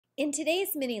In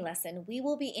today's mini lesson, we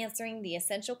will be answering the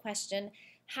essential question,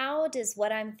 how does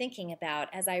what I'm thinking about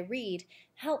as I read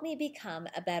help me become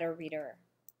a better reader?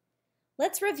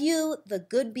 Let's review the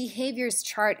good behaviors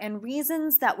chart and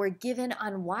reasons that were given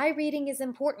on why reading is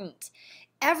important.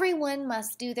 Everyone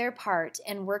must do their part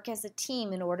and work as a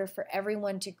team in order for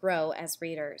everyone to grow as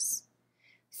readers.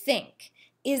 Think.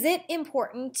 Is it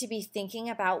important to be thinking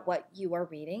about what you are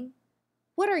reading?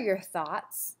 What are your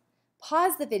thoughts?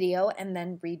 Pause the video and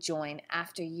then rejoin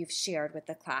after you've shared with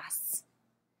the class.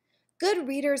 Good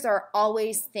readers are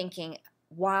always thinking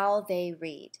while they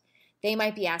read. They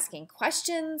might be asking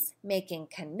questions, making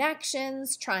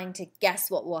connections, trying to guess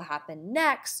what will happen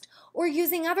next, or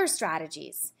using other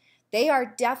strategies. They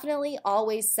are definitely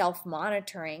always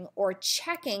self-monitoring or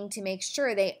checking to make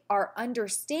sure they are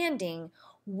understanding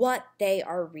what they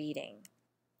are reading.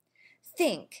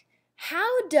 Think.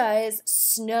 How does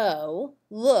snow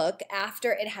look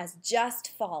after it has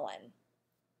just fallen?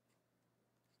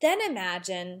 Then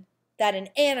imagine that an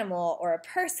animal or a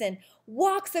person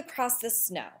walks across the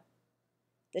snow.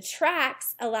 The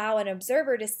tracks allow an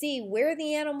observer to see where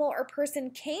the animal or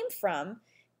person came from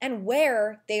and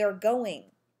where they are going.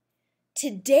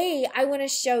 Today, I want to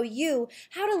show you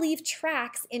how to leave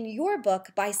tracks in your book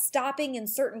by stopping in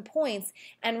certain points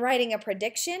and writing a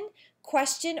prediction,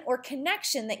 question, or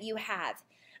connection that you have.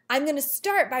 I'm going to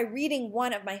start by reading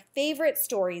one of my favorite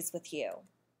stories with you.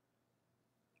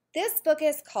 This book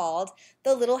is called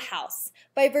The Little House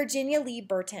by Virginia Lee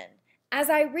Burton. As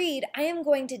I read, I am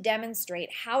going to demonstrate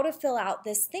how to fill out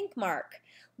this ThinkMark.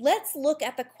 Let's look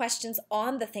at the questions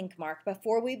on the ThinkMark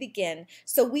before we begin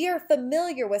so we are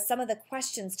familiar with some of the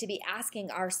questions to be asking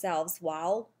ourselves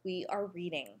while we are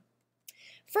reading.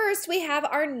 First, we have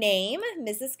our name,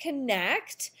 Mrs.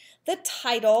 Connect, the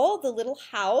title, The Little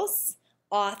House,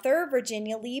 author,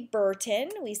 Virginia Lee Burton,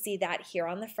 we see that here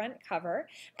on the front cover,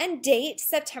 and date,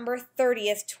 September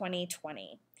 30th,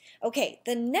 2020. Okay,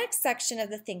 the next section of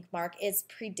the ThinkMark is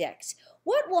predict.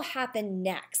 What will happen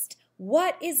next?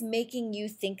 What is making you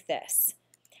think this?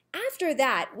 After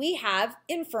that, we have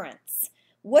inference.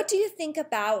 What do you think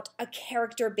about a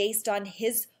character based on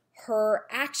his, her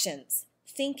actions?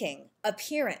 Thinking,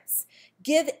 appearance.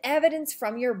 Give evidence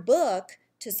from your book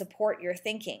to support your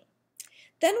thinking.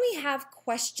 Then we have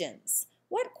questions.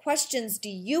 What questions do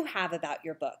you have about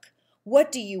your book?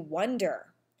 What do you wonder?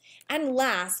 And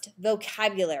last,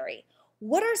 vocabulary.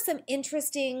 What are some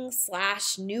interesting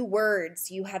 / new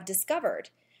words you have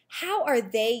discovered? How are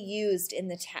they used in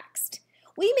the text?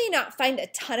 We may not find a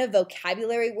ton of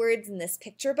vocabulary words in this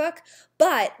picture book,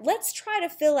 but let's try to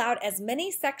fill out as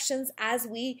many sections as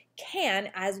we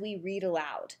can as we read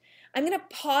aloud. I'm going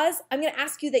to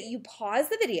ask you that you pause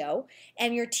the video,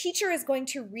 and your teacher is going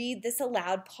to read this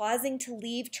aloud, pausing to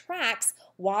leave tracks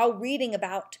while reading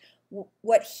about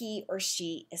what he or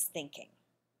she is thinking.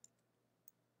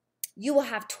 You will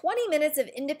have 20 minutes of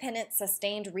independent,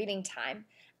 sustained reading time.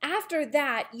 After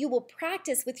that, you will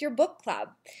practice with your book club.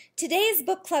 Today's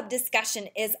book club discussion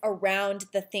is around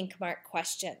the ThinkMark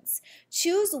questions.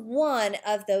 Choose one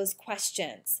of those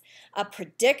questions. A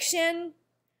prediction,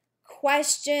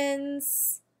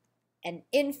 questions, an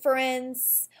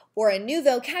inference, or a new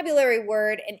vocabulary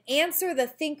word, and answer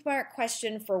the ThinkMark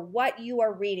question for what you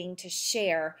are reading to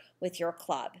share with your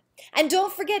club. And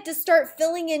don't forget to start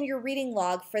filling in your reading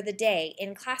log for the day.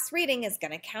 In-class reading is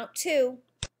going to count too.